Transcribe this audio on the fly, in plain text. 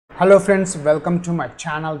Hello friends, welcome to my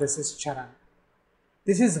channel. This is Charan.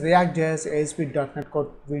 This is ReactJS ASP.NET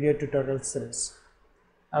Code video tutorial series.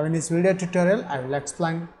 Now in this video tutorial, I will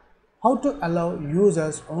explain how to allow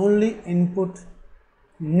users only input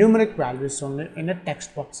numeric values only in a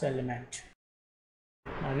text box element.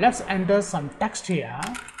 Now let's enter some text here.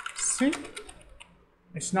 See,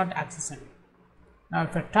 it's not accessing. Now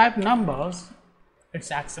if I type numbers,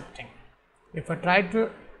 it's accepting. If I try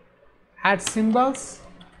to add symbols,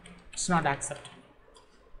 it's not accepting.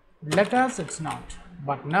 Letters, it's not,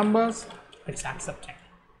 but numbers, it's accepting.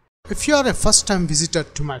 If you are a first time visitor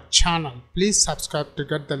to my channel, please subscribe to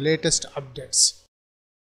get the latest updates.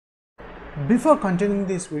 Before continuing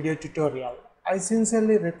this video tutorial, I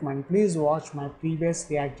sincerely recommend please watch my previous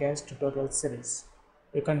ReactJS tutorial series.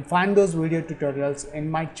 You can find those video tutorials in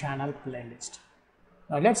my channel playlist.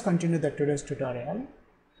 Now let's continue the today's tutorial.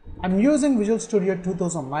 I'm using Visual Studio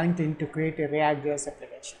 2019 to create a ReactJS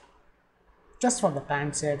application. Just for the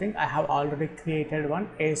time saving, I have already created one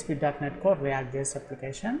ASP.NET Core ReactJS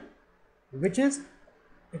application, which is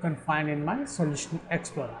you can find in my Solution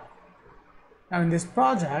Explorer. Now in this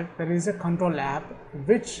project, there is a control app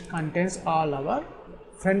which contains all our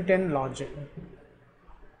front-end logic.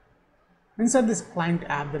 Inside this client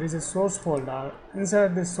app, there is a source folder.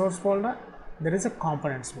 Inside this source folder, there is a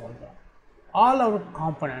components folder. All our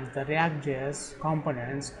components, the ReactJS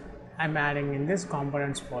components, I'm adding in this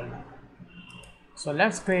components folder. So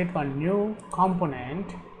let's create one new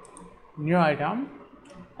component, new item.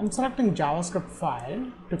 I'm selecting JavaScript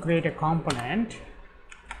file to create a component.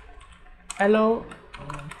 Hello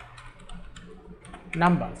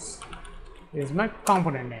numbers is my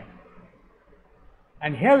component name.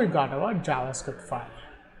 And here we got our JavaScript file.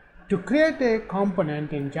 To create a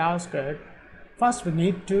component in JavaScript, first we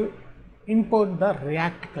need to import the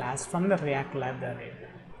React class from the React library.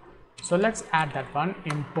 So let's add that one,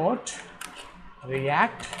 import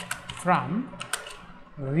React from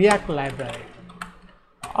React library.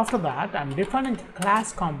 After that, I'm defining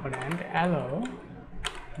class component hello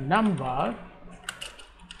number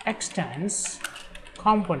extends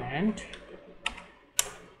component.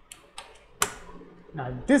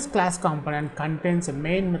 Now this class component contains a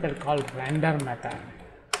main method called render method.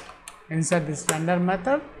 Inside this render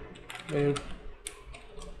method, we'll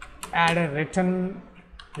add a return.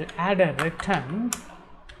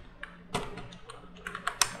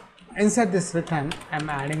 Inside this return, I'm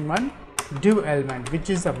adding one div element, which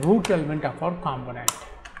is the root element of our component.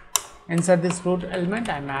 Inside this root element,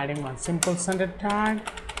 I'm adding one simple center tag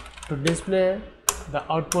to display the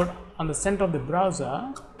output on the center of the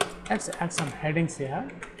browser. Let's add some headings here.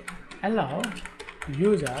 Allow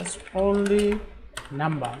users only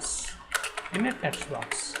numbers in a text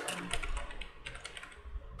box.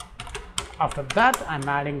 After that, I'm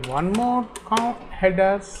adding one more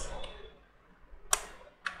headers.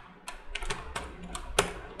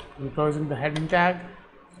 I'm closing the heading tag,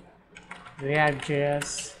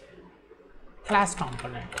 ReactJS class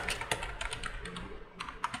component.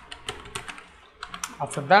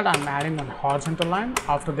 After that, I'm adding one horizontal line.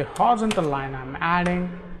 After the horizontal line, I'm adding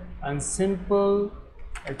a simple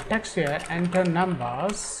text here, enter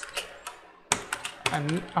numbers.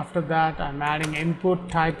 And after that, I'm adding input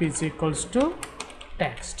type is equals to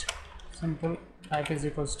text. Simple type is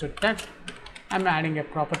equals to text. I'm adding a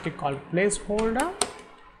property called placeholder.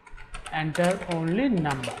 Enter only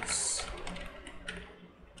numbers.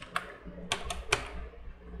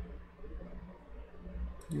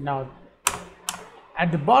 Now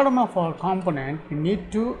at the bottom of our component, we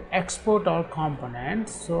need to export our component.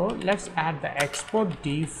 So let's add the export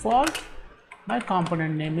default. My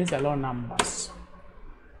component name is hello numbers.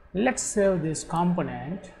 Let's save this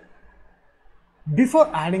component.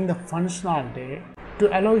 Before adding the functionality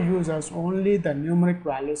to allow users only the numeric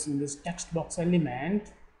values in this text box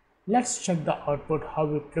element, let's check the output, how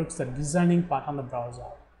it looks, the designing part on the browser.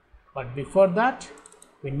 But before that,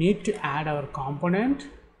 we need to add our component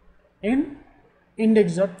in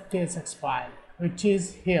index.tsx file, which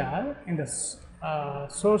is here in the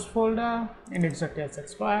source folder,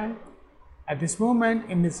 index.tsx file. At this moment,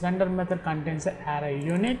 in this render method contains an array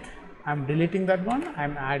unit. I'm deleting that one.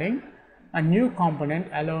 I'm adding a new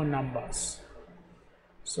component hello numbers.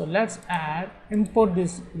 So let's import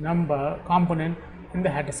this number component in the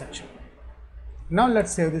header section. Now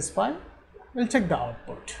let's save this file. We'll check the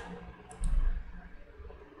output.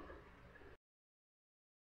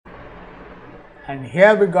 And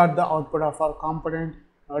here we got the output of our component.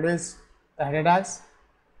 Notice the header tags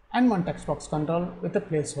and one text box control with a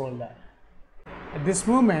placeholder. At this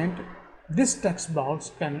moment, this text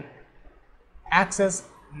box can access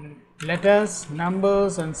letters,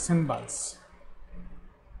 numbers and symbols.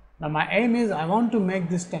 Now my aim is I want to make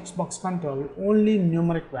this text box control only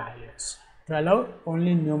numeric values, to allow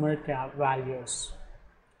only numeric values.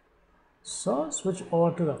 So switch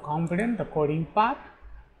over to the component, the coding part.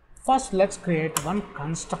 First let's create one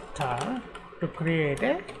constructor to create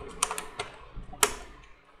a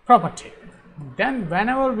property. Then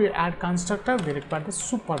whenever we add constructor, we require the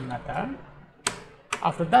super method.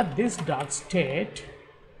 After that, this dot state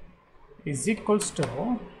is equals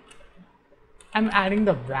to, I'm adding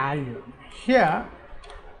the value. Here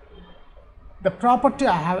the property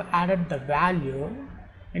I have added the value.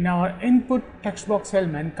 In our input text box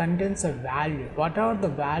element contains a value, whatever the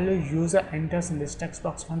value user enters in this text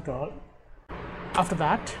box control. After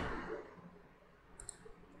that,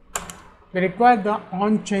 we require the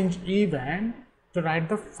onChange event to write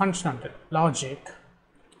the functional logic.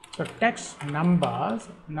 So text number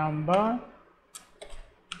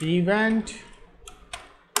event,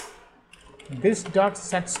 this dot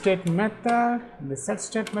set state method. In the set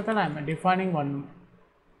state method I am defining one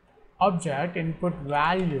object, input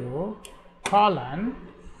value colon,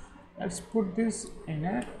 let's put this in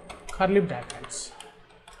a curly brackets,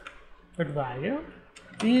 put value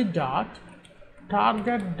e dot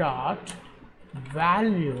target dot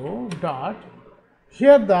value dot.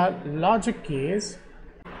 Here the logic is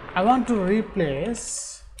I want to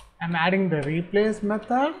replace, I'm adding the replace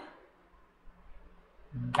method,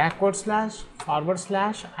 backward slash, forward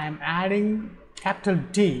slash, I am adding capital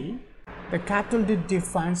D. The capital D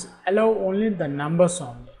defines allow only the numbers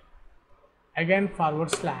only. Again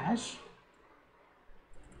forward slash,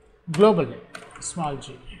 globally small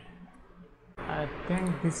g. I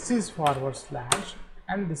think this is forward slash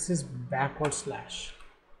and this is backward slash.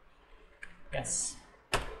 Yes.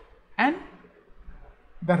 And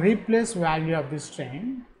the replace value of this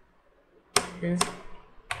string is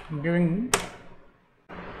giving.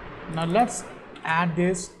 Now let's add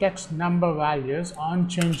this text number values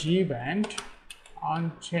onChange event.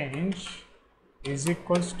 onChange is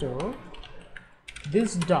equals to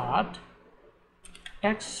this dot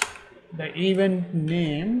text the event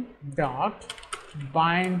name dot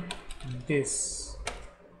bind this.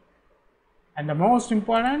 And the most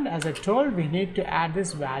important, as I told, we need to add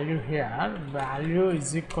this value here. Value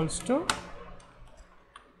is equals to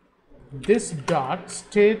this dot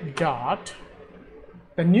state dot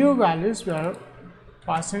the new values we are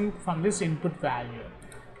passing from this input value.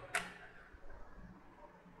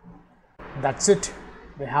 That's it.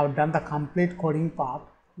 We have done the complete coding part.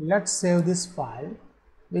 Let's save this file.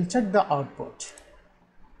 We'll check the output.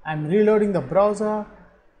 I'm reloading the browser.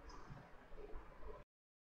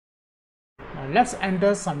 Now let's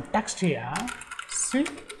enter some text here. See,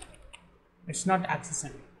 it's not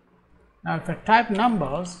accessing. Now if I type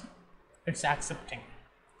numbers, it's accepting.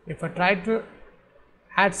 If I try to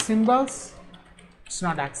add symbols, it's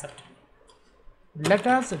not accepting.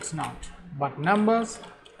 Letters, it's not, but numbers,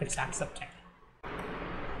 it's accepting.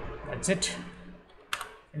 That's it.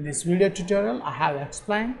 In this video tutorial, I have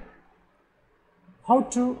explained how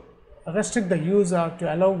to restrict the user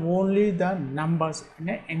to allow only the numbers in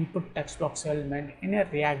an input text box element in a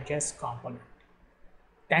ReactJS component.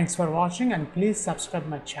 Thanks for watching and please subscribe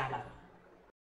my channel.